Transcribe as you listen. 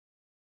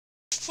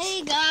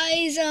Hey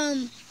guys,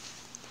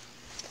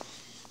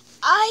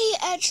 I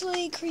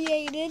actually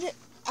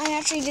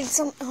did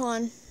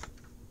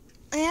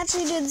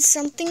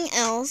something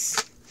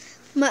else.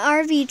 My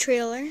RV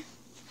trailer.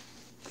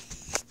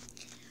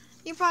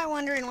 You're probably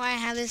wondering why I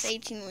have this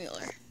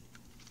 18-wheeler.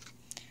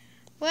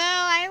 Well,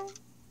 I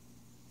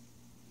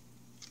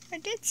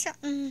did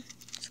something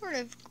sort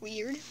of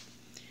weird.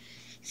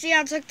 See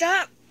how it's hooked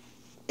up?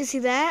 You see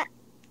that?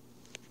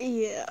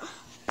 Yeah.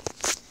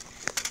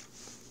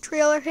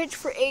 Trailer hitch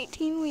for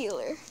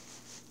 18-wheeler.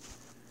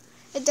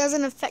 It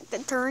doesn't affect the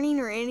turning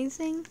or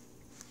anything.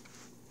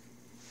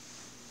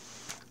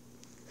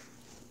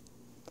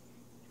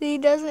 See,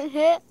 it doesn't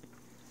hit.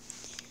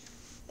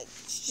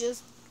 It's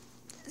just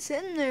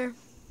sitting there.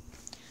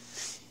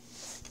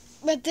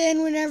 But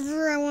then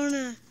whenever I want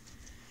to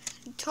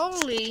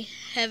totally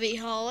heavy duty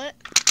haul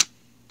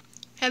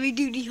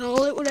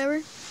it,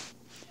 whatever,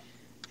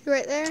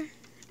 right there,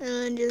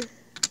 and just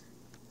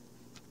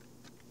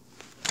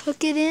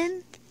hook it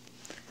in,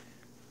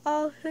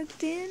 all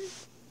hooked in.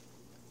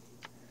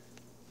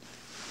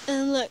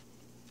 And look,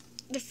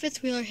 the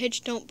 5th-wheeler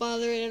hitch don't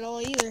bother it at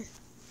all either.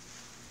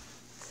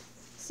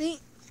 See?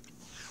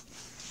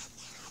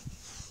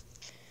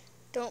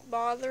 Don't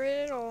bother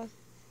it at all.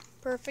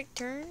 Perfect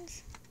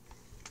turns.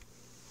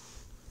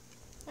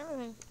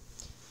 Everything.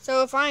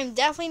 So if I'm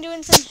definitely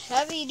doing some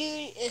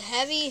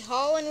heavy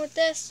hauling with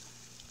this,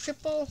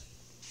 triple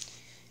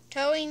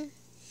towing,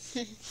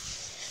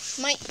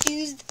 might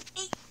use the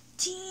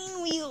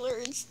 18-wheeler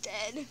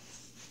instead.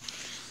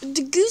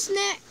 The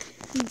Goosenenck.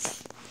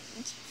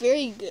 It's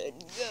very good.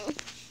 Go.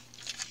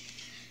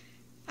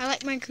 I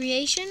like my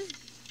creation.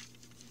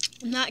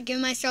 I'm not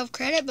giving myself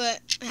credit,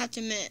 but I have to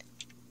admit,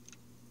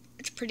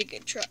 it's a pretty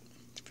good truck.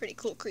 It's a pretty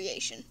cool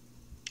creation.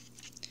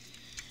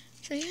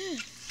 So yeah.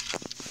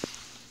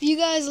 If you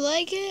guys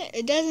like it,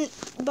 it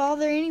doesn't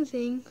bother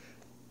anything.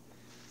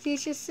 See,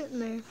 it's just sitting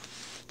there.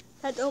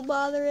 That don't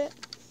bother it.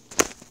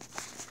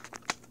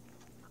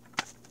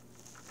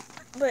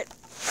 But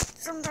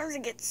sometimes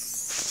it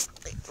gets,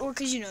 well,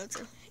 because you know it's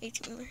a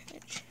 18-wheeler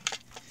hitch.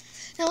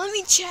 Now let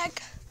me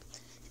check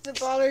if it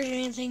bothers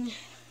anything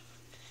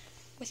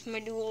with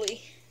my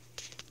dually.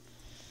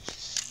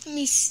 Let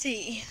me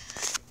see.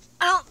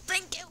 I don't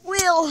think it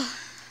will,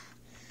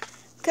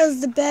 because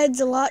the bed's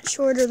a lot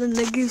shorter than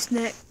the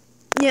Goosenenck.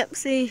 Yep,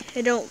 see,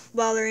 it don't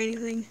bother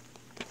anything.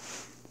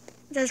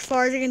 It's as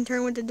far as it can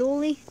turn with the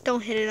dually.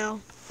 Don't hit it at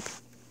all.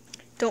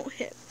 Don't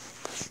hit.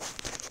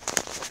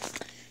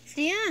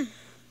 So yeah,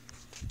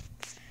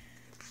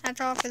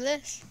 that's all for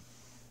this.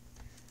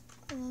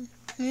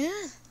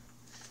 Yeah.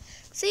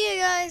 See you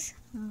guys.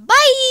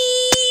 Bye!